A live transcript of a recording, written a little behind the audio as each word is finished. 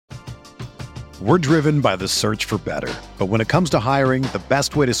We're driven by the search for better. But when it comes to hiring, the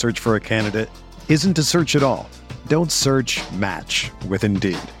best way to search for a candidate isn't to search at all. Don't search, match with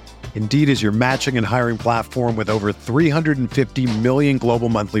Indeed. Indeed is your matching and hiring platform with over 350 million global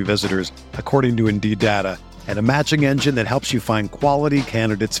monthly visitors, according to Indeed data, and a matching engine that helps you find quality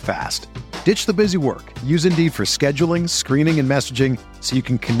candidates fast. Ditch the busy work. Use Indeed for scheduling, screening, and messaging so you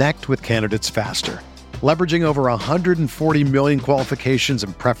can connect with candidates faster. Leveraging over 140 million qualifications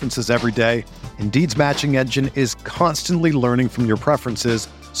and preferences every day, Indeed's matching engine is constantly learning from your preferences,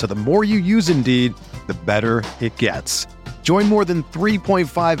 so the more you use Indeed, the better it gets. Join more than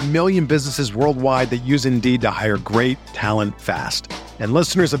 3.5 million businesses worldwide that use Indeed to hire great talent fast. And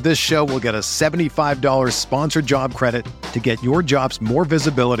listeners of this show will get a $75 sponsored job credit to get your jobs more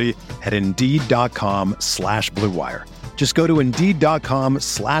visibility at Indeed.com/Blue Wire. Just go to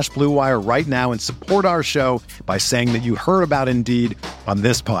Indeed.com/Blue Wire right now and support our show by saying that you heard about Indeed on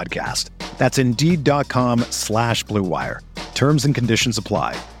this podcast. That's Indeed.com/Blue Wire. Terms and conditions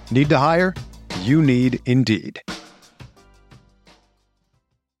apply. Need to hire? You need Indeed.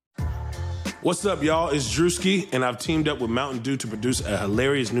 What's up, y'all? It's Drewski, and I've teamed up with Mountain Dew to produce a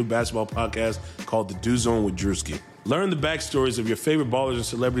hilarious new basketball podcast called The Dew Zone with Drewski. Learn the backstories of your favorite ballers and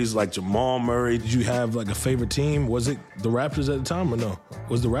celebrities like Jamal Murray. Did you have like a favorite team? Was it the Raptors at the time or no?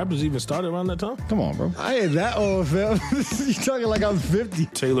 Was the Raptors even started around that time? Come on, bro. I ain't that old, fam. You talking like I'm 50.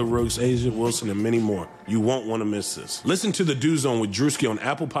 Taylor Rooks, Asia Wilson, and many more. You won't want to miss this. Listen to The Dew Zone with Drewski on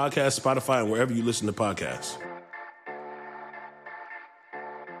Apple Podcasts, Spotify, and wherever you listen to podcasts.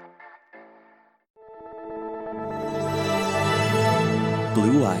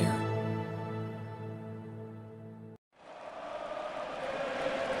 Blue Wire.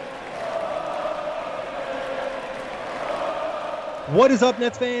 What is up,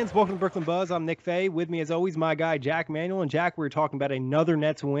 Nets fans? Welcome to Brooklyn Buzz. I'm Nick Fay. With me, as always, my guy, Jack Manuel. And Jack, we were talking about another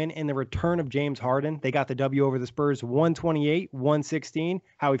Nets win and the return of James Harden. They got the W over the Spurs, 128-116.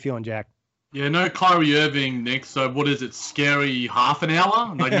 How are we feeling, Jack? Yeah, no Kyrie Irving, Nick. So what is it, scary half an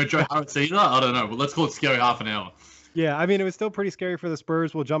hour? Like no Joe Harris either? I don't know. But let's call it scary half an hour. Yeah, I mean, it was still pretty scary for the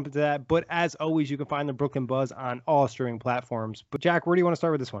Spurs. We'll jump into that. But as always, you can find the Brooklyn Buzz on all streaming platforms. But Jack, where do you want to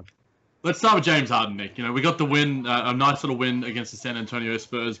start with this one? Let's start with James Harden, Nick. You know, we got the win, a nice little win against the San Antonio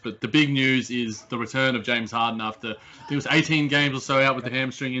Spurs. But the big news is the return of James Harden after, I think it was 18 games or so out with the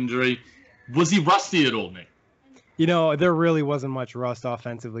hamstring injury. Was he rusty at all, Nick? You know, there really wasn't much rust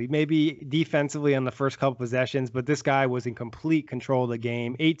offensively. Maybe defensively on the first couple possessions, but this guy was in complete control of the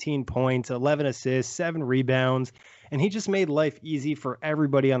game. 18 points, 11 assists, 7 rebounds. And he just made life easy for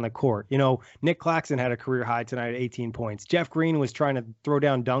everybody on the court. You know, Nick Claxton had a career high tonight at 18 points. Jeff Green was trying to throw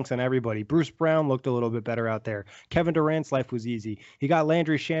down dunks on everybody. Bruce Brown looked a little bit better out there. Kevin Durant's life was easy. He got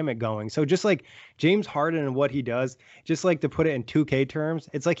Landry Shamet going. So just like James Harden and what he does, just like to put it in 2K terms,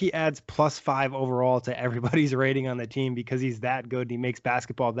 it's like he adds +5 overall to everybody's rating on the team because he's that good and he makes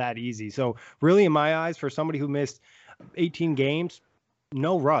basketball that easy. So really, in my eyes, for somebody who missed 18 games,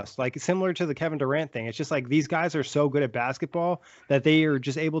 no rust. Like similar to the Kevin Durant thing. It's just like these guys are so good at basketball that they are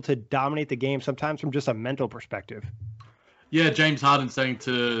just able to dominate the game sometimes from just a mental perspective. Yeah, James Harden saying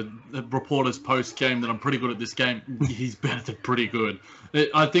to the reporters post-game that I'm pretty good at this game. He's better than pretty good.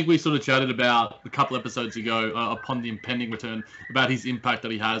 I think we sort of chatted about a couple episodes ago upon the impending return about his impact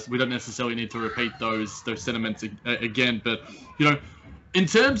that he has. We don't necessarily need to repeat those sentiments again, but, you know, in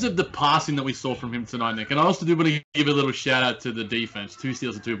terms of the passing that we saw from him tonight, Nick, and I also do want to give a little shout out to the defense. 2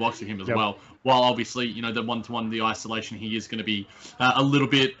 steals and 2 blocks for him as well. While obviously, you know, the one-to-one, the isolation, he is going to be a little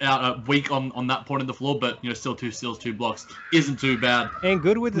bit weak on that point of the floor, but, you know, still 2 steals, 2 blocks isn't too bad. And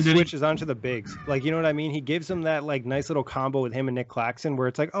good with the switches onto the bigs. Like, you know what I mean? He gives them that, like, nice little combo with him and Nick Claxton where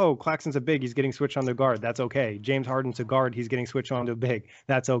it's like, oh, Claxton's a big. He's getting switched on the guard. That's okay. James Harden's a guard. He's getting switched on to a big.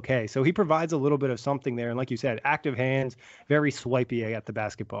 That's okay. So he provides a little bit of something there. And like you said, active hands, very swipey at the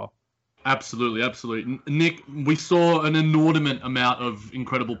basketball. Absolutely, absolutely. Nick, we saw an inordinate amount of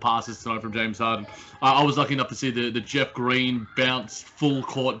incredible passes tonight from James Harden. I was lucky enough to see the Jeff Green bounce full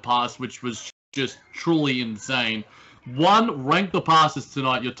court pass, which was just truly insane. One, rank the passes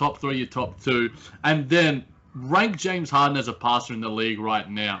tonight, your top 3, your top 2, and then rank James Harden as a passer in the league right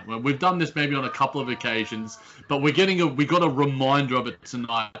now. Well, we've done this maybe on a couple of occasions, but we got a reminder of it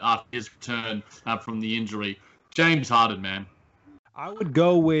tonight after his return from the injury. James Harden, man. I would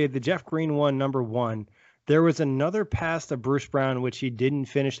go with the Jeff Green one, number 1. There was another pass to Bruce Brown, which he didn't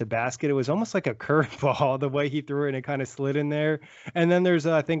finish the basket. It was almost like a curveball, the way he threw it, and it kind of slid in there. And then there's,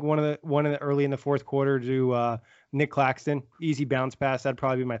 I think, one in the early in the fourth quarter to Nick Claxton. Easy bounce pass. That'd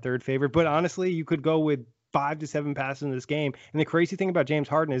probably be my third favorite. But honestly, you could go with 5 to 7 passes in this game. And the crazy thing about James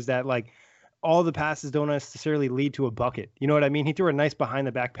Harden is that, like, all the passes don't necessarily lead to a bucket. You know what I mean? He threw a nice behind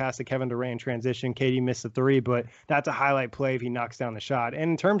the back pass to Kevin Durant in transition. KD missed the three, but that's a highlight play if he knocks down the shot.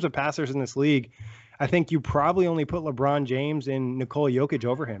 And in terms of passers in this league, I think you probably only put LeBron James and Nikola Jokic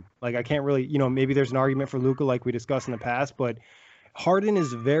over him. Like, I can't really, maybe there's an argument for Luka like we discussed in the past, but Harden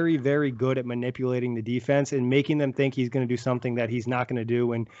is very, very good at manipulating the defense and making them think he's going to do something that he's not going to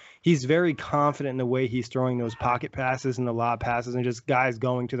do. And he's very confident in the way he's throwing those pocket passes and the lob passes and just guys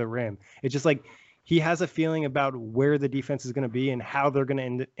going to the rim. It's just like he has a feeling about where the defense is going to be and how they're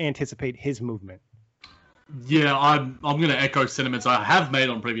going to anticipate his movement. Yeah, I'm going to echo sentiments I have made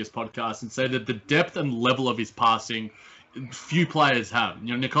on previous podcasts and say that the depth and level of his passing, few players have.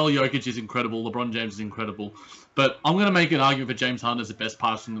 Nikola Jokic is incredible. LeBron James is incredible. But I'm going to make an argument for James Harden as the best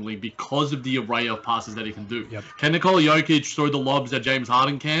passer in the league because of the array of passes that he can do. Yep. Can Nikola Jokic throw the lobs that James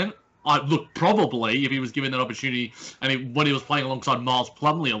Harden can? Look, probably, if he was given that opportunity, when he was playing alongside Miles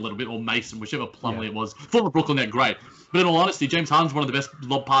Plumlee a little bit, or Mason, whichever Plumlee it was, former Brooklyn Net, great. But in all honesty, James Harden's one of the best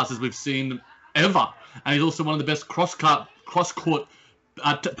lob passes we've seen ever. And he's also one of the best cross-court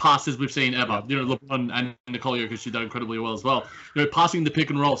passes we've seen ever. LeBron and Nikola Jokic did that incredibly well as well. Passing the pick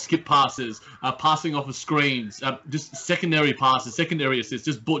and roll, skip passes, passing off of screens, just secondary passes, secondary assists,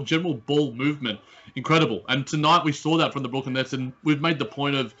 just general ball movement. Incredible. And tonight we saw that from the Brooklyn Nets, and we've made the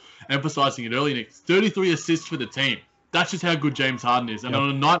point of emphasizing it earlier, Nick. 33 assists for the team. That's just how good James Harden is. And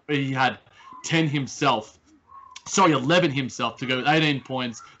on a night where he had 11 himself to go with 18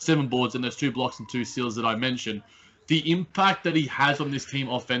 points, 7 boards, and those 2 blocks and 2 steals that I mentioned. The impact that he has on this team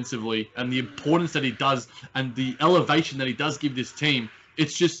offensively and the importance that he does and the elevation that he does give this team,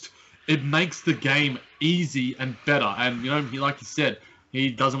 it makes the game easy and better. And, like you said,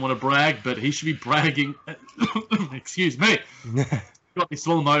 he doesn't want to brag, but he should be bragging. Excuse me. Got me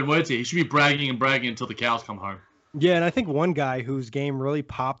swallowing my own words here. He should be bragging and bragging until the cows come home. Yeah, and I think one guy whose game really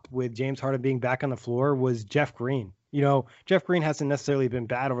popped with James Harden being back on the floor was Jeff Green. Jeff Green hasn't necessarily been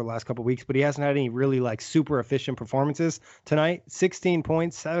bad over the last couple of weeks, but he hasn't had any really super efficient performances tonight. 16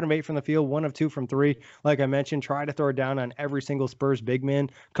 points, 7 of 8 from the field, 1 of 2 from 3. Like I mentioned, tried to throw it down on every single Spurs big man.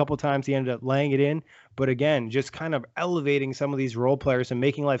 A couple times he ended up laying it in. But again, just kind of elevating some of these role players and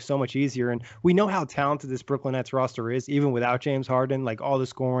making life so much easier. And we know how talented this Brooklyn Nets roster is, even without James Harden, like all the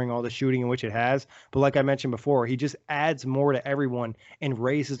scoring, all the shooting in which it has. But like I mentioned before, he just adds more to everyone and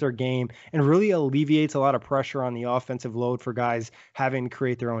raises their game and really alleviates a lot of pressure on the offensive load for guys having to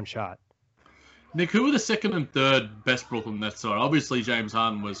create their own shot. Nick, who were the second and third best Brooklyn Nets? Obviously, James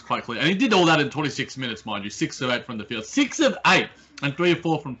Harden was quite clear. And he did all that in 26 minutes, mind you. 6 of 8 from the field. 6 of 8 and 3 of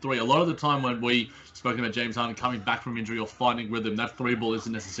 4 from 3. A lot of the time when we spoken about James Harden coming back from injury or finding rhythm, that 3 ball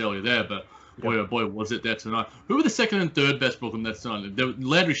isn't necessarily there. But boy, oh boy, was it there tonight. Who were the second and third best Brooklyn Nets tonight?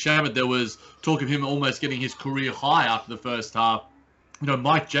 Landry Shamet, there was talk of him almost getting his career high after the first half.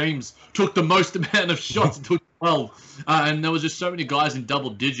 Mike James took the most amount of shots, took 12. And there was just so many guys in double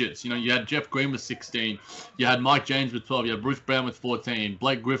digits. You had Jeff Green with 16. You had Mike James with 12. You had Bruce Brown with 14.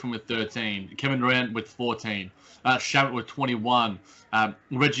 Blake Griffin with 13. Kevin Durant with 14. Shamet with 21.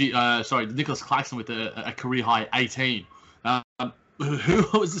 Nicholas Claxton with a career high 18.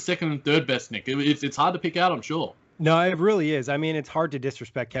 Who was the second and third best, Nick? It's hard to pick out, I'm sure. No, it really is. I mean, it's hard to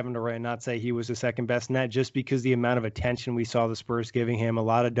disrespect Kevin Durant and not say he was the second best net just because the amount of attention we saw the Spurs giving him, a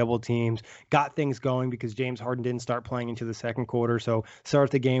lot of double teams, got things going because James Harden didn't start playing into the second quarter. So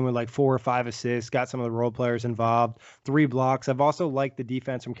start the game with 4 or 5 assists, got some of the role players involved, 3 blocks. I've also liked the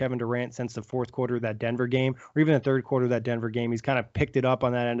defense from Kevin Durant since the fourth quarter of that Denver game, or even the third quarter of that Denver game. He's kind of picked it up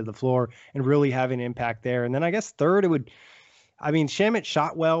on that end of the floor and really having an impact there. And then I guess third, Shamet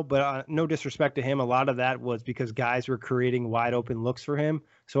shot well, but no disrespect to him. A lot of that was because guys were creating wide open looks for him.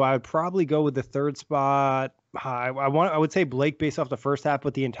 So I would probably go with the third spot. I would say Blake based off the first half,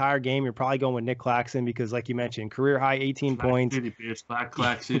 but the entire game, you're probably going with Nick Claxton because, like you mentioned, career high 18 points. City bitch,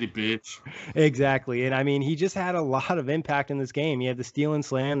 Black City bitch. Exactly. And he just had a lot of impact in this game. He had the steal and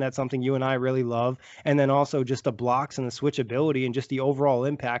slam. That's something you and I really love. And then also just the blocks and the switchability and just the overall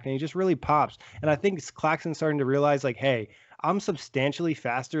impact. And he just really pops. And I think Claxton's starting to realize, hey, I'm substantially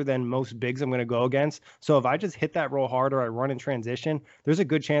faster than most bigs I'm going to go against. So if I just hit that roll hard or I run in transition, there's a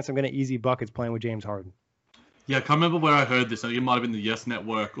good chance I'm going to easy buckets playing with James Harden. Yeah, I can't remember where I heard this. I think it might have been the Yes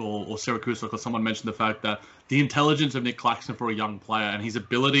Network or Syracuse, or someone mentioned the fact that the intelligence of Nick Claxton for a young player and his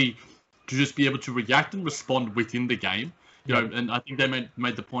ability to just be able to react and respond within the game. And I think they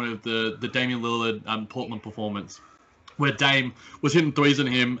made the point of the Damian Lillard Portland performance, where Dame was hitting threes on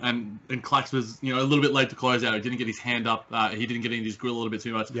him and Clax was, a little bit late to close out. He didn't get his hand up. He didn't get in his grill a little bit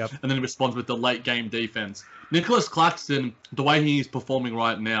too much. Yep. And then he responds with the late game defense. Nicholas Claxton, the way he's performing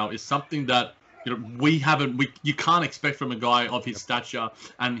right now is something that you can't expect from a guy of his stature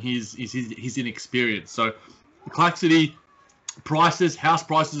and his inexperience. So Clark City, house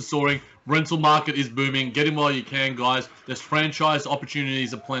prices are soaring, rental market is booming. Get him while you can, guys. There's franchise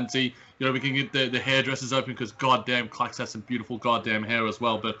opportunities aplenty. We can get the hairdressers open because goddamn Clark has some beautiful goddamn hair as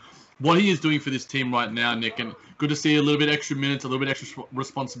well. But what he is doing for this team right now, Nick, and good to see a little bit extra minutes, a little bit extra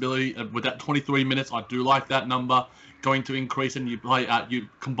responsibility. With that 23 minutes, I do like that number going to increase, and you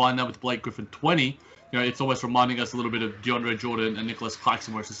combine that with Blake Griffin 20. It's almost reminding us a little bit of DeAndre Jordan and Nicholas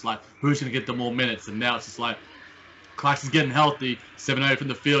Claxton, where it's just like, who's going to get the more minutes? And now it's just like, Claxton's getting healthy, 7-8 from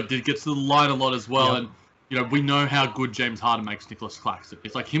the field, did get to the line a lot as well. Yep. And, we know how good James Harden makes Nicholas Claxton.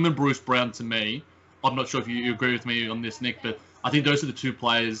 It's like him and Bruce Brown to me. I'm not sure if you agree with me on this, Nick, but I think those are the two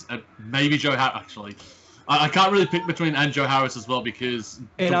players. Maybe Joe Harris, actually. I can't really pick between and Joe Harris as well because...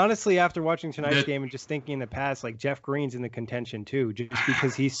 And honestly, after watching tonight's game and just thinking in the past, like Jeff Green's in the contention too, just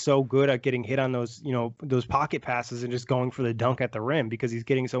because he's so good at getting hit on those, those pocket passes and just going for the dunk at the rim because he's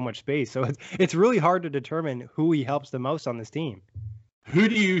getting so much space. So it's really hard to determine who he helps the most on this team. Who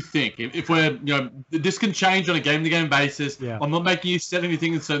do you think, if we're, this can change on a game-to-game basis. Yeah. I'm not making you set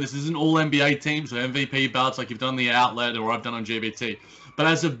anything, so this isn't all NBA teams or MVP ballots like you've done on the Outlet or I've done on GBT. But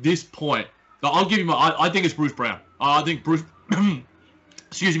as of this point, I'll give you I think it's Bruce Brown. I think Bruce,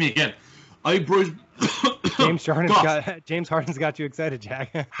 excuse me again. I think Bruce. James Harden's got you excited,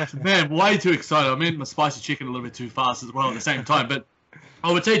 Jack. Man, way too excited. I'm eating my spicy chicken a little bit too fast as well at the same time. But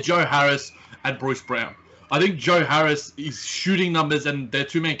I would say Joe Harris and Bruce Brown. I think Joe Harris is shooting numbers and their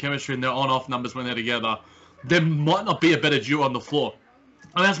two-man chemistry and their on-off numbers when they're together. There might not be a better duo on the floor.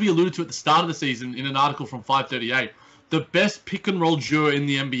 And as we alluded to at the start of the season in an article from 538, the best pick-and-roll duo in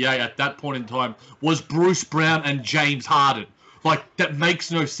the NBA at that point in time was Bruce Brown and James Harden. Like, that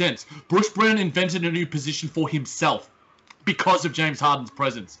makes no sense. Bruce Brown invented a new position for himself because of James Harden's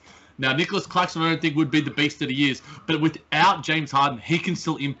presence. Now, Nicholas Claxton, I don't think, would be the beast that he is, but without James Harden, he can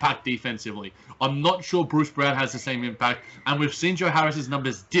still impact defensively. I'm not sure Bruce Brown has the same impact, and we've seen Joe Harris's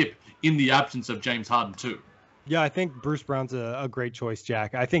numbers dip in the absence of James Harden too. Yeah, I think Bruce Brown's a great choice,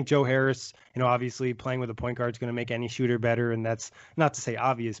 Jack. I think Joe Harris, obviously playing with a point guard is going to make any shooter better, and that's not to say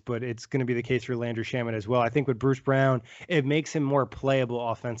obvious, but it's going to be the case for Landry Shamet as well. I think with Bruce Brown, it makes him more playable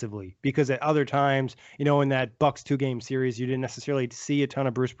offensively because at other times, in that Bucks 2-game series, you didn't necessarily see a ton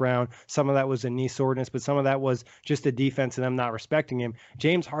of Bruce Brown. Some of that was a knee soreness, but some of that was just the defense and them not respecting him.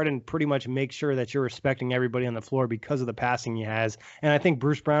 James Harden pretty much makes sure that you're respecting everybody on the floor because of the passing he has, and I think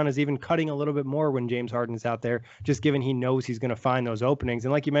Bruce Brown is even cutting a little bit more when James Harden is out there, just given he knows he's going to find those openings.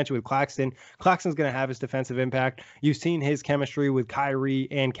 And like you mentioned with Claxton's going to have his defensive impact. You've seen his chemistry with Kyrie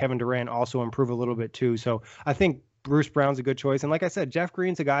and Kevin Durant also improve a little bit too. So I think Bruce Brown's a good choice. And like I said, Jeff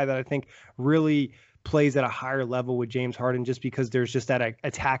Green's a guy that I think really plays at a higher level with James Harden just because there's just that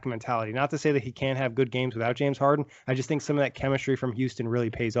attack mentality. Not to say that he can't have good games without James Harden. I just think some of that chemistry from Houston really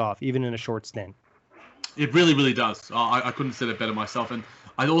pays off, even in a short stint. It really, really does. I couldn't have said it better myself. And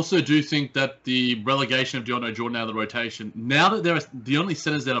I also do think that the relegation of DeAndre Jordan out of the rotation, now that there are the only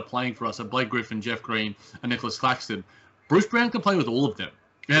centers that are playing for us are Blake Griffin, Jeff Green, and Nicholas Claxton, Bruce Brown can play with all of them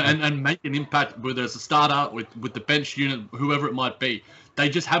and make an impact, whether it's a starter, with the bench unit, whoever it might be. They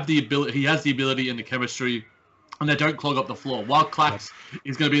just have the ability. He has the ability and the chemistry, and they don't clog up the floor. While Clax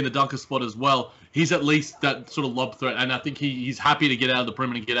is going to be in the dunker spot as well, he's at least that sort of lob threat, and I think he's happy to get out of the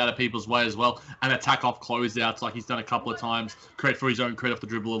perimeter and get out of people's way as well, and attack off closeouts like he's done a couple of times, create for his own, create off the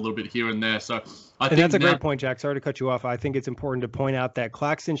dribble a little bit here and there. So I think that's a great point, Jack. Sorry to cut you off. I think it's important to point out that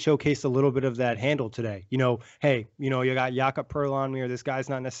Claxton showcased a little bit of that handle today. You got Jakob Perl on me, or this guy's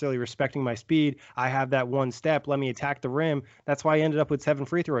not necessarily respecting my speed. I have that one step. Let me attack the rim. That's why I ended up with 7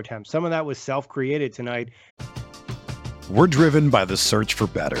 free throw attempts. Some of that was self-created tonight. We're driven by the search for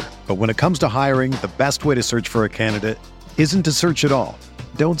better. But when it comes to hiring, the best way to search for a candidate isn't to search at all.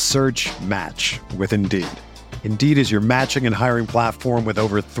 Don't search, match with Indeed. Indeed is your matching and hiring platform with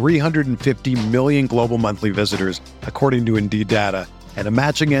over 350 million global monthly visitors, according to Indeed data, and a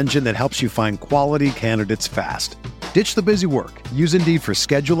matching engine that helps you find quality candidates fast. Ditch the busy work. Use Indeed for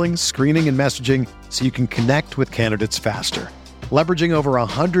scheduling, screening, and messaging so you can connect with candidates faster. Leveraging over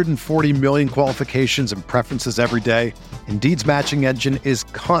 140 million qualifications and preferences every day, Indeed's matching engine is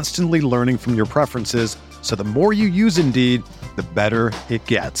constantly learning from your preferences, so the more you use Indeed, the better it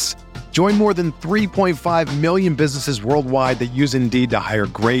gets. Join more than 3.5 million businesses worldwide that use Indeed to hire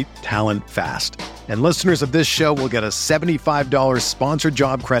great talent fast. And listeners of this show will get a $75 sponsored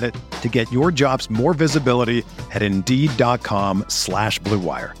job credit to get your jobs more visibility at Indeed.com/Blue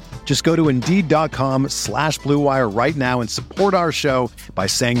Wire. Just go to Indeed.com/Blue Wire right now and support our show by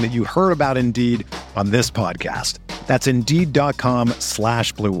saying that you heard about Indeed on this podcast. That's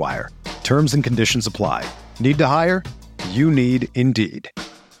Indeed.com/Blue Wire. Terms and conditions apply. Need to hire? You need Indeed.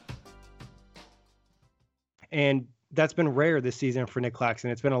 And that's been rare this season for Nick Claxton.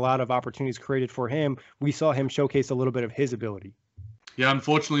 It's been a lot of opportunities created for him. We saw him showcase a little bit of his ability. Yeah,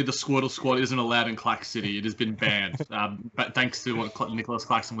 unfortunately, the Squirtle Squad isn't allowed in Clack City. It has been banned, but thanks to what Nicholas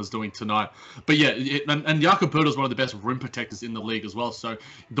Claxton was doing tonight. But yeah, and Jakob Poeltl is one of the best rim protectors in the league as well. So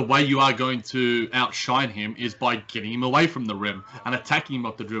the way you are going to outshine him is by getting him away from the rim and attacking him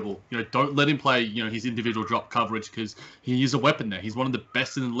off the dribble. Don't let him play, his individual drop coverage, because he is a weapon there. He's one of the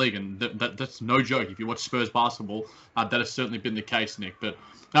best in the league, and that's no joke. If you watch Spurs basketball, that has certainly been the case, Nick. But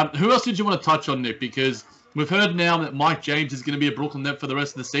who else did you want to touch on, Nick? Because we've heard now that Mike James is going to be a Brooklyn Net for the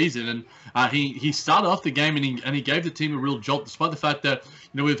rest of the season, and he started off the game and he gave the team a real jolt, despite the fact that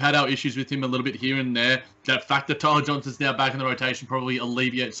we've had our issues with him a little bit here and there. That fact that Tyler Johnson's now back in the rotation probably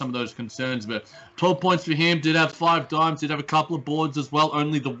alleviates some of those concerns. But 12 points for him, did have 5 dimes, did have a couple of boards as well,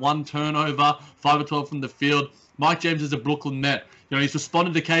 only the 1 turnover, 5 of 12 from the field. Mike James is a Brooklyn Net. He's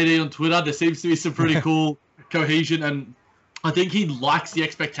responded to KD on Twitter. There seems to be some pretty cool cohesion, and I think he likes the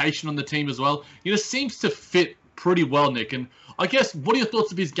expectation on the team as well. Seems to fit pretty well, Nick. And I guess, what are your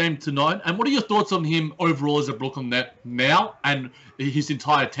thoughts of his game tonight? And what are your thoughts on him overall as a Brooklyn Net now and his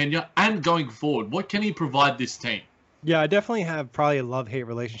entire tenure and going forward? What can he provide this team? Yeah, I definitely have probably a love-hate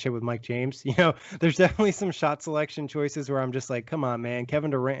relationship with Mike James. There's definitely some shot selection choices where I'm just like, come on, man.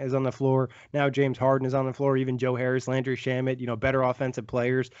 Kevin Durant is on the floor. Now James Harden is on the floor. Even Joe Harris, Landry Shamet, better offensive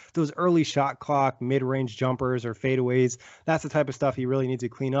players. Those early shot clock, mid-range jumpers or fadeaways, that's the type of stuff he really needs to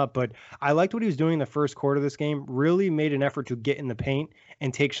clean up. But I liked what he was doing in the first quarter of this game. Really made an effort to get in the paint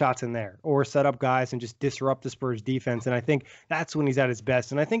and take shots in there or set up guys and just disrupt the Spurs defense. And I think that's when he's at his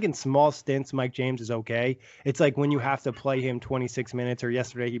best. And I think in small stints, Mike James is okay. It's like when you have to play him 26 minutes, or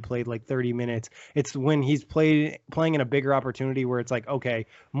yesterday he played like 30 minutes. It's when he's playing in a bigger opportunity where it's like, okay,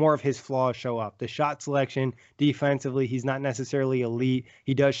 more of his flaws show up. The shot selection, defensively, he's not necessarily elite.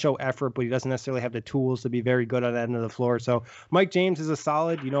 He does show effort, but he doesn't necessarily have the tools to be very good on that end of the floor. So Mike James is a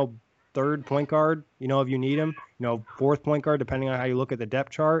solid, third point guard, if you need him, fourth point guard, depending on how you look at the depth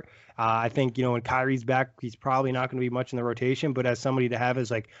chart. I think, when Kyrie's back, he's probably not going to be much in the rotation, but as somebody to have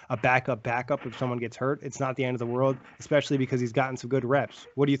as like a backup if someone gets hurt, it's not the end of the world, especially because he's gotten some good reps.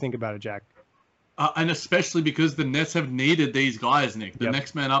 What do you think about it, Jack? And especially because the Nets have needed these guys, Nick, the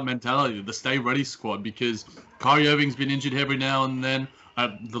next man up mentality, the stay ready squad, because Kyrie Irving's been injured every now and then.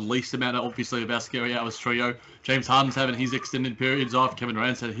 The least amount, obviously, of our scary hours trio. James Harden's having his extended periods off. Kevin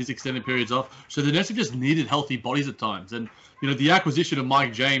Durant's had his extended periods off. So the Nets have just needed healthy bodies at times. And, the acquisition of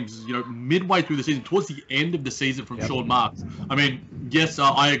Mike James, midway through the season, towards the end of the season from Sean Marks. I mean, yes,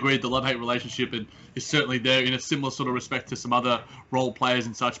 I agree the love-hate relationship is certainly there in a similar sort of respect to some other role players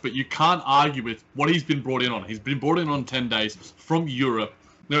and such. But you can't argue with what he's been brought in on. He's been brought in on 10 days from Europe.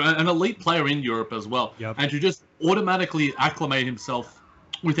 An elite player in Europe as well. Yep. And to just automatically acclimate himself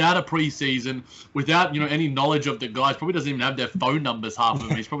without a preseason, without any knowledge of the guys, probably doesn't even have their phone numbers, half of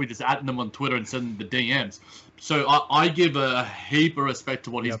them. He's probably just adding them on Twitter and sending the DMs. So I give a heap of respect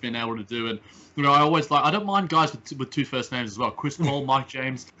to what he's been able to do. And I always I don't mind guys with 2 first names as well. Chris Paul, Mike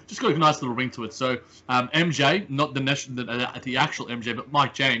James, just got a nice little ring to it. So MJ, not the actual MJ, but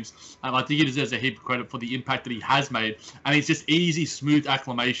Mike James, I think he deserves a heap of credit for the impact that he has made, and it's just easy, smooth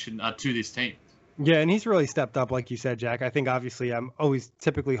acclimation to this team. Yeah, and he's really stepped up, like you said, Jack. I think obviously I'm always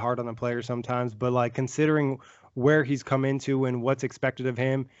typically hard on the player sometimes, but considering where he's come into and what's expected of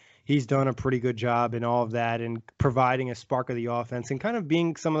him, he's done a pretty good job in all of that and providing a spark of the offense and kind of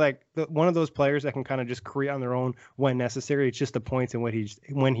being one of those players that can kind of just create on their own when necessary. It's just the points in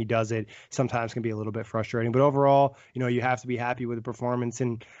when he does it sometimes can be a little bit frustrating. But overall, you have to be happy with the performance.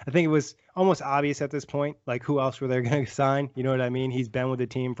 And I think it was almost obvious at this point, who else were they going to sign? You know what I mean? He's been with the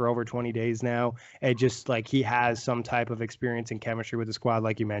team for over 20 days now. And just he has some type of experience and chemistry with the squad,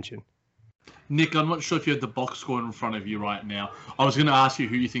 like you mentioned. Nick, I'm not sure if you had the box score in front of you right now. I was going to ask you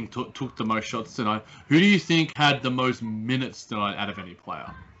who you think took the most shots tonight. Who do you think had the most minutes tonight out of any player?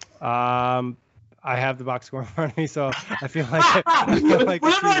 I have the box score in front of me, so I feel like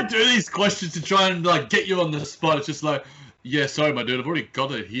whenever I do these questions to try and get you on the spot, it's just yeah, sorry, my dude, I've already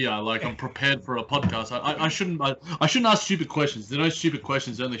got it here. I'm prepared for a podcast. I shouldn't ask stupid questions. There are no stupid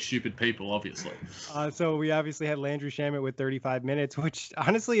questions, only stupid people, obviously. So we obviously had Landry Shamet with 35 minutes, which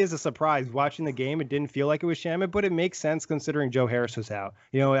honestly is a surprise. Watching the game, it didn't feel like it was Shamet, but it makes sense considering Joe Harris was out.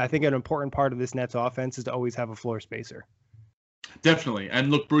 I think an important part of this Nets offense is to always have a floor spacer. Definitely.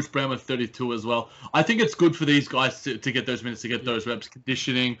 And look, Bruce Brown with 32 as well. I think it's good for these guys to get those minutes, to get those reps,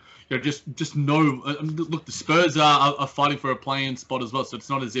 conditioning. Just know. Look, the Spurs are fighting for a play-in spot as well, so it's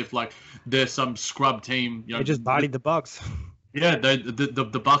not as if there's some scrub team. They just bodied the Bucks. Yeah,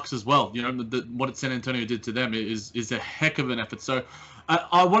 the Bucks as well. You know, what San Antonio did to them is a heck of an effort. So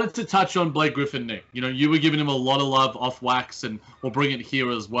I wanted to touch on Blake Griffin, Nick. You know, you were giving him a lot of love off wax, and we'll bring it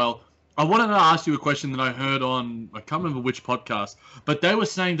here as well. I wanted to ask you a question that I heard on, I can't remember which podcast, but they were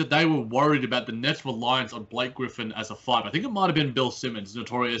saying that they were worried about the Nets' reliance on Blake Griffin as a five. I think it might have been Bill Simmons,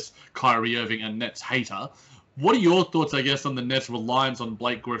 notorious Kyrie Irving and Nets hater. What are your thoughts, I guess, on the Nets' reliance on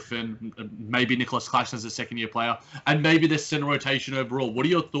Blake Griffin, maybe Nicholas Claxton as a second-year player, and maybe their center rotation overall? What are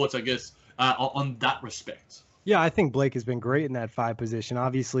your thoughts, I guess, on that respect? Yeah, I think Blake has been great in that 5 position.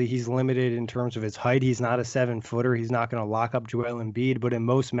 Obviously, he's limited in terms of his height. He's not a 7-footer. He's not going to lock up Joel Embiid, but in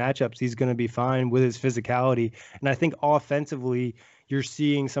most matchups, he's going to be fine with his physicality. And I think offensively, you're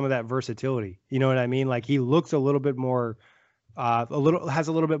seeing some of that versatility. You know what I mean? Like, he looks a little bit more has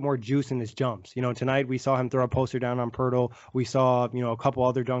a little bit more juice in his jumps. You know, tonight we saw him throw a poster down on Pirtle. We saw, you know, a couple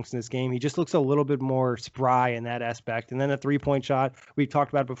other dunks in this game. He just looks a little bit more spry in that aspect. And then a 3-point shot, we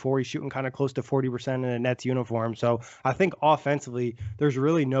talked about it before, he's shooting kind of close to 40% in a Nets uniform. So I think offensively, there's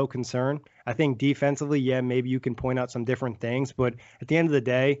really no concern. I think defensively, yeah, maybe you can point out some different things. But at the end of the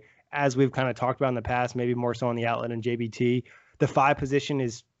day, as we've kind of talked about in the past, maybe more so on the outlet and JBT, the 5 position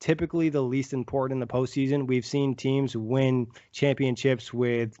is typically the least important in the postseason. We've seen teams win championships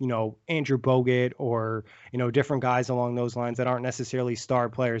with, you know, Andrew Bogut or, you know, different guys along those lines that aren't necessarily star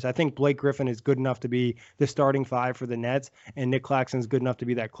players. I think Blake Griffin is good enough to be the starting 5 for the Nets, and Nick Claxton is good enough to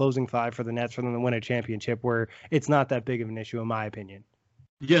be that closing 5 for the Nets for them to win a championship, where it's not that big of an issue, in my opinion.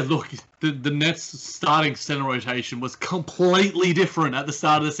 Yeah, look, the Nets' starting center rotation was completely different at the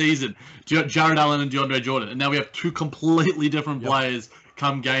start of the season. Jared Allen and DeAndre Jordan, and now we have 2 completely different players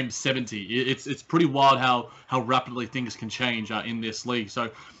come game 70. It's pretty wild how rapidly things can change in this league. So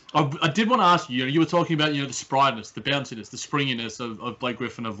I did want to ask you, you know, you were talking about, you know, the spryness, the bounciness, the springiness of Blake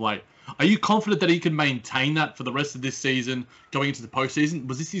Griffin of late. Are you confident that he can maintain that for the rest of this season, going into the postseason?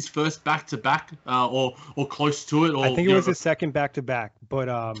 Was this his first back-to-back or close to it? Or, I think it was his second back-to-back, but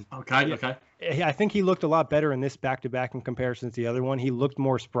okay. I think he looked a lot better in this back-to-back in comparison to the other one. He looked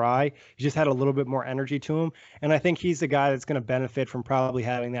more spry. He just had a little bit more energy to him. And I think he's the guy that's going to benefit from probably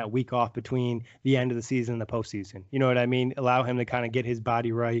having that week off between the end of the season and the postseason. You know what I mean? Allow him to kind of get his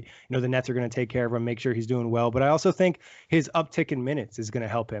body right. You know, the Nets are going to take care of him, make sure he's doing well. But I also think his uptick in minutes is going to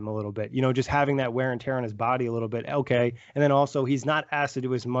help him a little bit. You know, just having that wear and tear on his body a little bit. Okay. And then also he's not asked to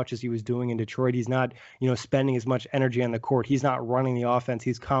do as much as he was doing in Detroit. He's not, you know, spending as much energy on the court. He's not running the offense.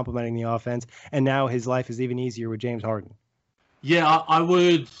 He's complementing the offense. And now his life is even easier with James Harden. Yeah, I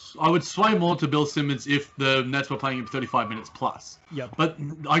would sway more to Bill Simmons if the Nets were playing him 35 minutes plus. Yep. But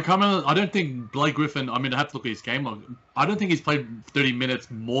I don't think Blake Griffin, I mean, I have to look at his game log. I don't think he's played 30 minutes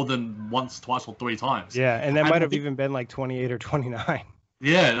more than once, twice, or 3 times. Yeah, and that might have even been like 28 or 29.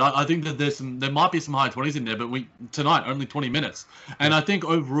 Yeah, I think that there might be some high 20s in there, but tonight only 20 minutes. And I think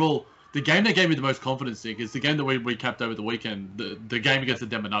overall, the game that gave me the most confidence, Nick, is the game that we recapped over the weekend, the game against the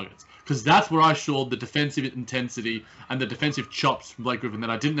Denver Nuggets. Because that's where I saw the defensive intensity and the defensive chops from Blake Griffin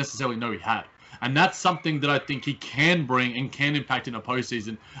that I didn't necessarily know he had. And that's something that I think he can bring and can impact in a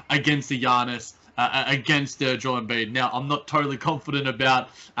postseason against the Giannis, against Joel Embiid. Now, I'm not totally confident about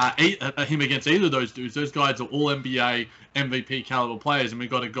him against either of those dudes. Those guys are all NBA, MVP caliber players, and we've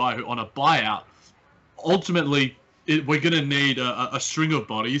got a guy who on a buyout. Ultimately, we're going to need a string of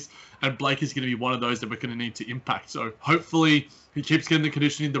bodies, and Blake is going to be one of those that we're going to need to impact. So hopefully he keeps getting the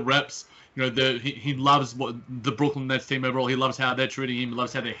conditioning, the reps. You know, he loves what the Brooklyn Nets team overall. He loves how they're treating him. He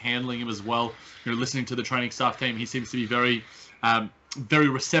loves how they're handling him as well. You know, listening to the training staff team, he seems to be very, very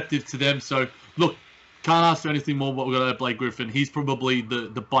receptive to them. So look, can't ask for anything more. What we've got at Blake Griffin. He's probably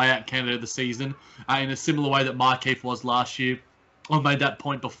the buyout candidate of the season, in a similar way that Markieff was last year. I've made that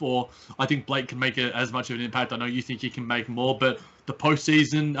point before. I think Blake can make as much of an impact. I know you think he can make more, but the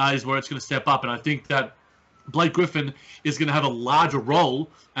postseason is where it's going to step up. And I think that Blake Griffin is going to have a larger role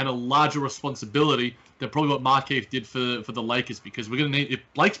and a larger responsibility than probably what Markieff did for the Lakers, because we're going to need, if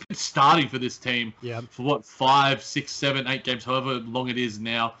Blake's been starting for this team for 5, 6, 7, 8 games, however long it is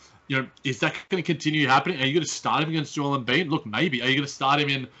now, you know, is that going to continue happening? Are you going to start him against Joel Embiid? Look, maybe. Are you going to start him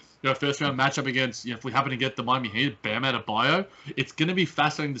in first round matchup against, if we happen to get the Miami Heat, Bam Adebayo? It's going to be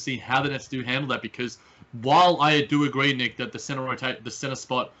fascinating to see how the Nets do handle that, because while I do agree, Nick, that the center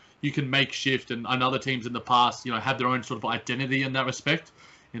spot, you can make shift, and other teams in the past, have their own sort of identity in that respect.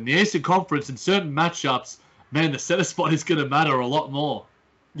 In the Eastern Conference, in certain matchups, man, the center spot is going to matter a lot more.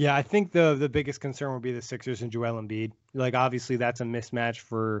 Yeah, I think the biggest concern would be the Sixers and Joel Embiid. Like, obviously, that's a mismatch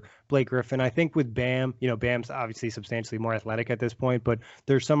for Blake Griffin. I think with Bam, Bam's obviously substantially more athletic at this point, but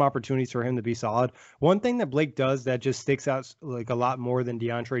there's some opportunities for him to be solid. One thing that Blake does that just sticks out like a lot more than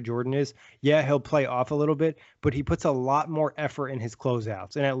DeAndre Jordan is, yeah, he'll play off a little bit, but he puts a lot more effort in his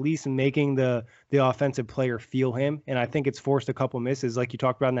closeouts and at least making the offensive player feel him. And I think it's forced a couple misses. Like you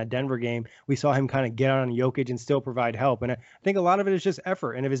talked about in that Denver game, we saw him kind of get on Jokic and still provide help. And I think a lot of it is just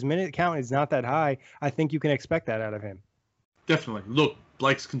effort. And if his minute count is not that high, I think you can expect that out of him. Definitely. Look,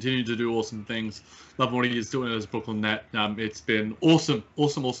 Blake's continued to do awesome things. Love what he is doing as Brooklyn Net. It's been awesome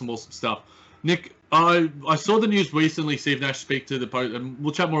stuff. Nick, I saw the news recently, Steve Nash speak to the post, and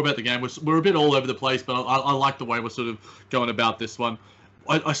we'll chat more about the game. We're a bit all over the place, but I like the way we're sort of going about this one.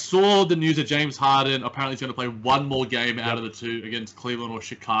 I saw the news that James Harden apparently is going to play one more game out of the two against Cleveland or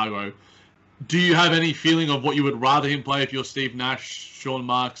Chicago. Do you have any feeling of what you would rather him play if you're Steve Nash, Sean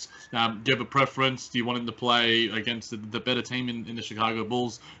Marks? Do you have a preference? Do you want him to play against the better team in the Chicago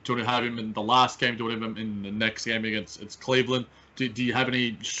Bulls? Do you want to have him in the last game? Do you want him in the next game against Cleveland? Do you have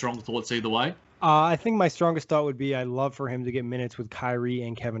any strong thoughts either way? I think my strongest thought would be I'd love for him to get minutes with Kyrie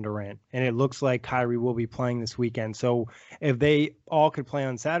and Kevin Durant. And it looks like Kyrie will be playing this weekend. So if they all could play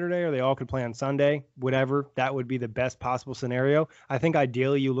on Saturday or they all could play on Sunday, whatever, that would be the best possible scenario. I think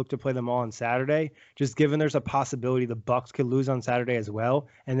ideally you look to play them all on Saturday, just given there's a possibility the Bucks could lose on Saturday as well.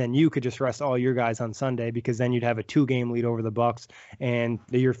 And then you could just rest all your guys on Sunday because then you'd have a 2-game lead over the Bucks and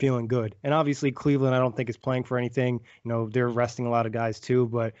you're feeling good. And obviously Cleveland, I don't think is playing for anything. They're resting a lot of guys too,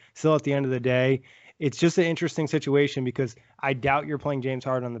 but still at the end of the day, it's just an interesting situation because I doubt you're playing James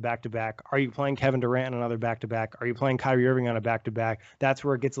Harden on the back-to-back. Are you playing Kevin Durant on another back-to-back? Are you playing Kyrie Irving on a back-to-back? That's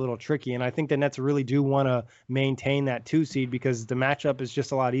where it gets a little tricky. And I think the Nets really do want to maintain that 2 seed because the matchup is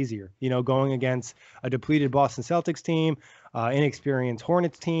just a lot easier. Going against a depleted Boston Celtics team, inexperienced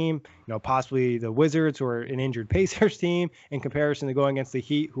Hornets team, possibly the Wizards or an injured Pacers team in comparison to going against the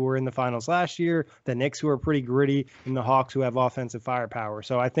Heat who were in the finals last year, the Knicks who are pretty gritty, and the Hawks who have offensive firepower.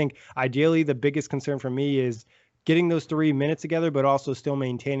 So I think ideally the biggest concern for me is getting those 3 minutes together, but also still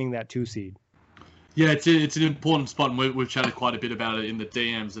maintaining that 2 seed. Yeah, it's an important spot, and we've chatted quite a bit about it in the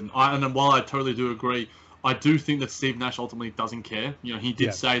DMs. And while I totally do agree, I do think that Steve Nash ultimately doesn't care. He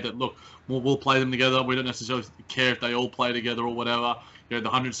did say that, look, we'll play them together. We don't necessarily care if they all play together or whatever. The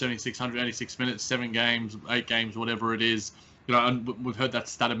 176, 186 minutes, 7 games, 8 games, whatever it is. And we've heard that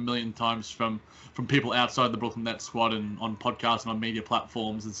stat a million times from people outside the Brooklyn Nets squad and on podcasts and on media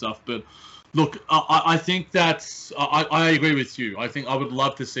platforms and stuff. But look, I think I agree with you. I think I would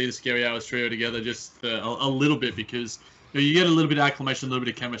love to see the Scary Hours trio together just a little bit because you get a little bit of acclimation, a little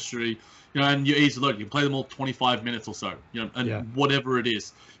bit of chemistry. And you're easy to load. You can play them all 25 minutes or so, whatever it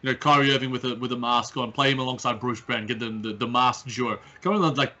is. Kyrie Irving with a mask on, play him alongside Bruce Brown, get them the mask duo. Going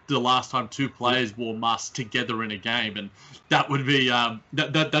on like the last time 2 players wore masks together in a game, and that would be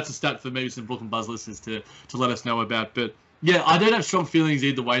that's a stat for maybe some Brooklyn Buzz listeners to let us know about. But yeah, I don't have strong feelings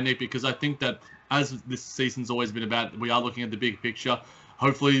either way, Nick, because I think that as this season's always been about, we are looking at the big picture.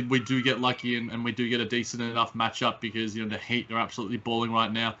 Hopefully we do get lucky and we do get a decent enough matchup because the Heat are absolutely balling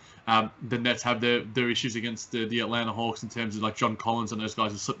right now. The Nets have their issues against the Atlanta Hawks in terms of like John Collins and those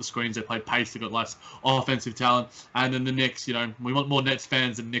guys who slip the screens. They play pace. They've got less offensive talent. And then the Knicks, we want more Nets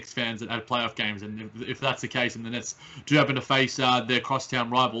fans than Knicks fans at playoff games. And if that's the case and the Nets do happen to face their crosstown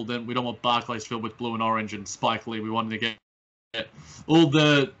rival, then we don't want Barclays filled with blue and orange and Spike Lee. We wanted to get all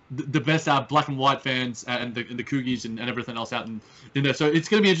the best black and white fans and the Cougies and everything else out in there. So it's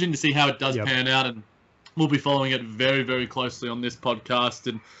going to be interesting to see how it does pan out, and we'll be following it very, very closely on this podcast.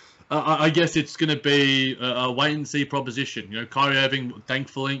 And I guess it's going to be a wait and see proposition. Kyrie Irving,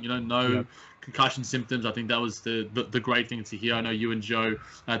 thankfully, no concussion symptoms. I think that was the great thing to hear. I know you and Joe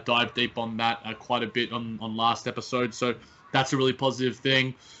dived deep on that quite a bit on last episode. So that's a really positive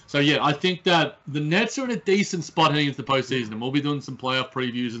thing. So, yeah, I think that the Nets are in a decent spot heading into the postseason. And we'll be doing some playoff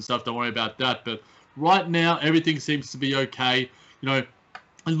previews and stuff. Don't worry about that. But right now, everything seems to be okay. And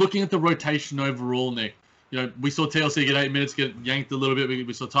looking at the rotation overall, Nick, we saw TLC get 8 minutes, get yanked a little bit.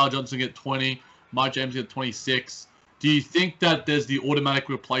 We saw Tyler Johnson get 20, Mike James get 26. Do you think that there's the automatic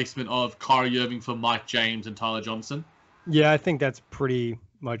replacement of Kyrie Irving for Mike James and Tyler Johnson? Yeah, I think that's pretty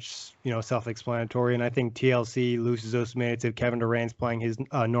much, self-explanatory. And I think TLC loses those minutes if Kevin Durant's playing his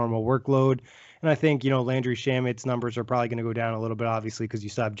normal workload. And I think, Landry Shamit's numbers are probably going to go down a little bit, obviously, because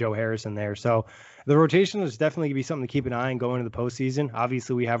you still have Joe Harris in there. So the rotation is definitely going to be something to keep an eye on going into the postseason.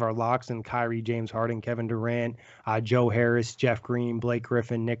 Obviously, we have our locks in Kyrie, James Harden, Kevin Durant, Joe Harris, Jeff Green, Blake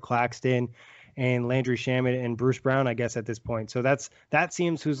Griffin, Nick Claxton, and Landry Shamit and Bruce Brown, I guess, at this point. So that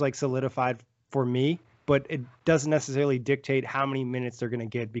seems who's like solidified for me. but it doesn't necessarily dictate how many minutes they're going to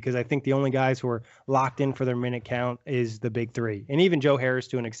get, because I think the only guys who are locked in for their minute count is the big three. And even Joe Harris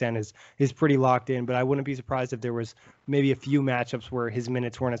to an extent is pretty locked in, but I wouldn't be surprised if there was maybe a few matchups where his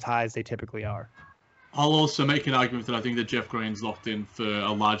minutes weren't as high as they typically are. I'll also make an argument that I think that Jeff Green's locked in for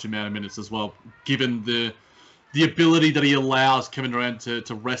a large amount of minutes as well, given the ability that he allows Kevin Durant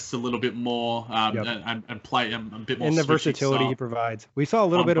to rest a little bit more and play a bit more. And the versatility he provides. We saw a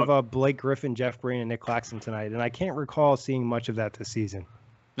little bit of Blake Griffin, Jeff Green, and Nick Claxton tonight, and I can't recall seeing much of that this season.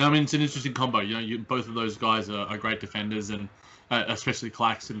 I mean, it's an interesting combo. Both of those guys are great defenders, and especially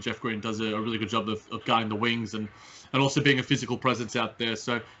Claxton. Jeff Green does a really good job of guarding the wings and also being a physical presence out there.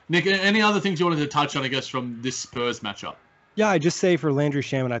 So, Nick, any other things you wanted to touch on, I guess, from this Spurs matchup? Yeah, I just say for Landry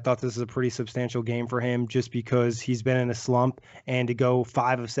Shamet, I thought this was a pretty substantial game for him just because he's been in a slump, and to go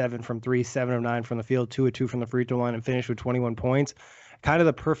 5 of 7 from 3, 7 of 9 from the field, 2 of 2 from the free throw line, and finish with 21 points, kind of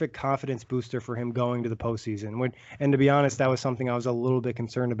the perfect confidence booster for him going to the postseason. And to be honest, that was something I was a little bit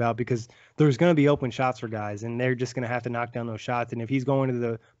concerned about, because there's going to be open shots for guys, and they're just going to have to knock down those shots. And if he's going to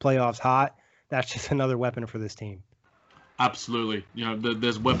the playoffs hot, that's just another weapon for this team. Absolutely.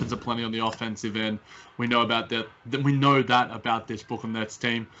 There's weapons aplenty on the offensive end. We know about that. We know that about this Brooklyn Nets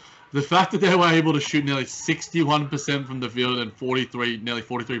team. The fact that they were able to shoot nearly 61% from the field and nearly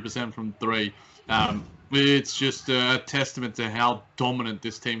 43% from three, it's just a testament to how dominant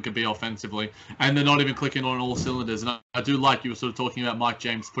this team can be offensively. And they're not even clicking on all cylinders. And I do like you were sort of talking about Mike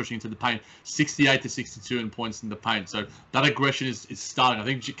James pushing into the paint, 68 to 62 in points in the paint. So that aggression is starting. I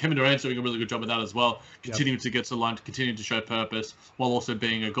think Kevin Durant's doing a really good job of that as well, continuing to get to the line, continuing to show purpose, while also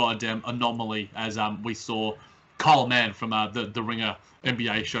being a goddamn anomaly, as we saw Kyle Mann from the Ringer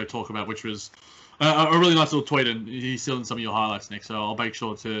NBA show talk about, which was a really nice little tweet, and he's still in some of your highlights, Nick. So I'll make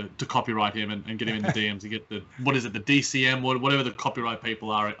sure to copyright him and get him in the DMs to get the DCM, whatever the copyright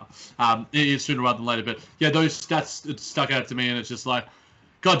people are, sooner rather than later. But yeah, those stats stuck out to me, and it's just like,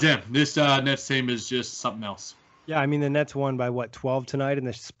 goddamn, this Nets team is just something else. Yeah, I mean, the Nets won by 12 tonight, and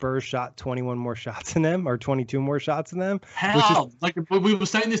the Spurs shot 21 more shots than them, or 22 more shots than them. How? Like we were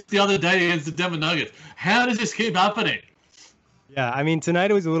saying this the other day against the Denver Nuggets. How does this keep happening? Yeah, I mean,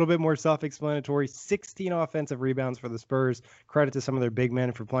 tonight it was a little bit more self-explanatory. 16 offensive rebounds for the Spurs. Credit to some of their big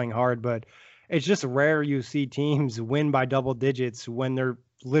men for playing hard, but it's just rare you see teams win by double digits when they're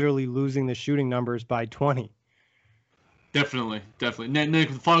literally losing the shooting numbers by 20. Definitely. Nick,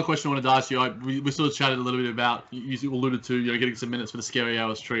 the final question I wanted to ask you, we sort of chatted a little bit about, you alluded to, getting some minutes for the Scary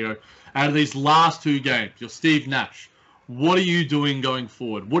Hours trio. Out of these last two games, you're Steve Nash. What are you doing going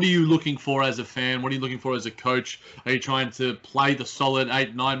forward? What are you looking for as a fan? What are you looking for as a coach? Are you trying to play the solid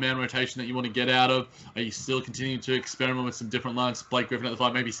 8-9-man rotation that you want to get out of? Are you still continuing to experiment with some different lines? Blake Griffin at the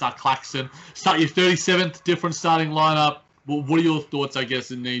 5, maybe start Claxton. Start your 37th different starting lineup. What are your thoughts, I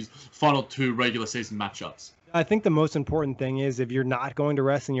guess, in these final two regular season matchups? I think the most important thing is, if you're not going to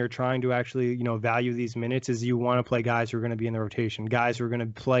rest and you're trying to actually, value these minutes, is you want to play guys who are going to be in the rotation, guys who are going to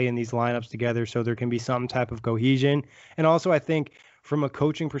play in these lineups together, so there can be some type of cohesion. And also, I think from a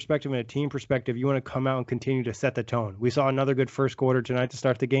coaching perspective and a team perspective, you want to come out and continue to set the tone. We saw another good first quarter tonight to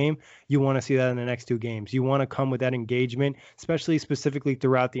start the game. You want to see that in the next two games. You want to come with that engagement, specifically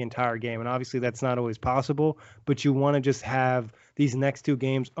throughout the entire game. And obviously that's not always possible, but you want to just have these next two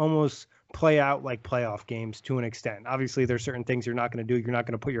games almost play out like playoff games to an extent. Obviously, there's certain things you're not going to do. You're not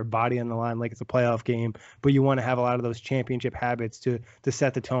going to put your body on the line like it's a playoff game, but you want to have a lot of those championship habits to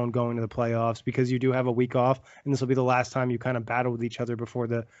set the tone going to the playoffs, because you do have a week off, and this will be the last time you kind of battle with each other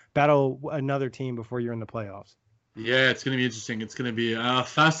battle another team before you're in the playoffs. Yeah, it's going to be interesting. It's going to be a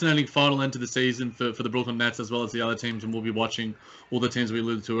fascinating final end to the season for the Brooklyn Nets, as well as the other teams, and we'll be watching all the teams we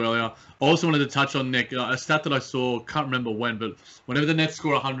alluded to earlier. I also wanted to touch on, Nick, a stat that I saw, can't remember when, but whenever the Nets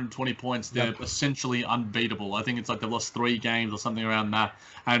score 120 points, they're essentially unbeatable. I think it's like they've lost 3 games or something around that.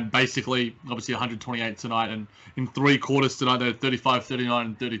 And basically, obviously 128 tonight, and in 3 quarters tonight, they're 35, 39,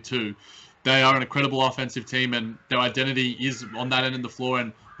 and 32. They are an incredible offensive team, and their identity is on that end of the floor.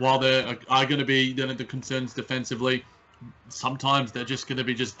 And while there are going to be the concerns defensively, sometimes they're just going to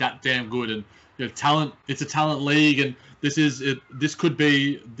be just that damn good. And talent, it's a talent league, and this could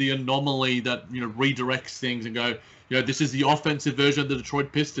be the anomaly that redirects things and go, this is the offensive version of the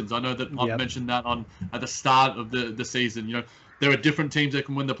Detroit Pistons. I know that I've mentioned that at the start of the season. There are different teams that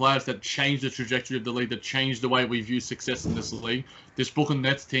can win the playoffs, that change the trajectory of the league, that change the way we view success in this league. This Brooklyn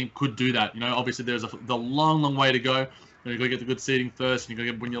Nets team could do that. Obviously there's the long way to go. You've got to get the good seeding first, and you've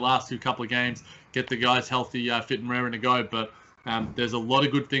got to win your last couple of games, get the guys healthy, fit and raring to go. But there's a lot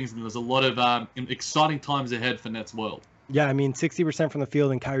of good things, and there's a lot of exciting times ahead for Nets world. Yeah, I mean, 60% from the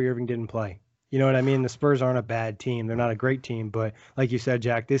field, and Kyrie Irving didn't play. You know what I mean? The Spurs aren't a bad team. They're not a great team, but like you said,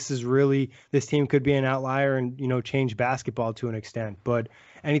 Jack, this team could be an outlier and, change basketball to an extent. But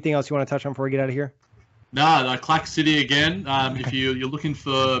anything else you want to touch on before we get out of here? No, Clack City again. If you're looking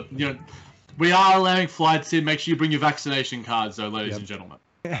for, we are allowing flights in. Make sure you bring your vaccination cards, though, ladies and gentlemen.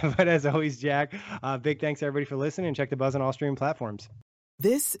 But as always, Jack, big thanks to everybody for listening, and check the Buzz on all streaming platforms.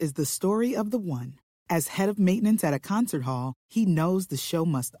 This is the story of the one. As head of maintenance at a concert hall, he knows the show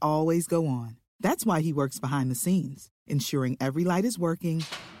must always go on. That's why he works behind the scenes, ensuring every light is working,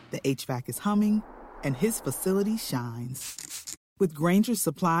 the HVAC is humming, and his facility shines. With Grainger's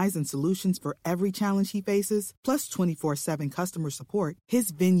supplies and solutions for every challenge he faces, plus 24/7 customer support,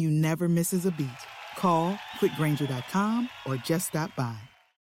 his venue never misses a beat. Call quickgrainger.com or just stop by.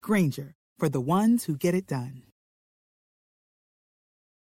 Grainger, for the ones who get it done.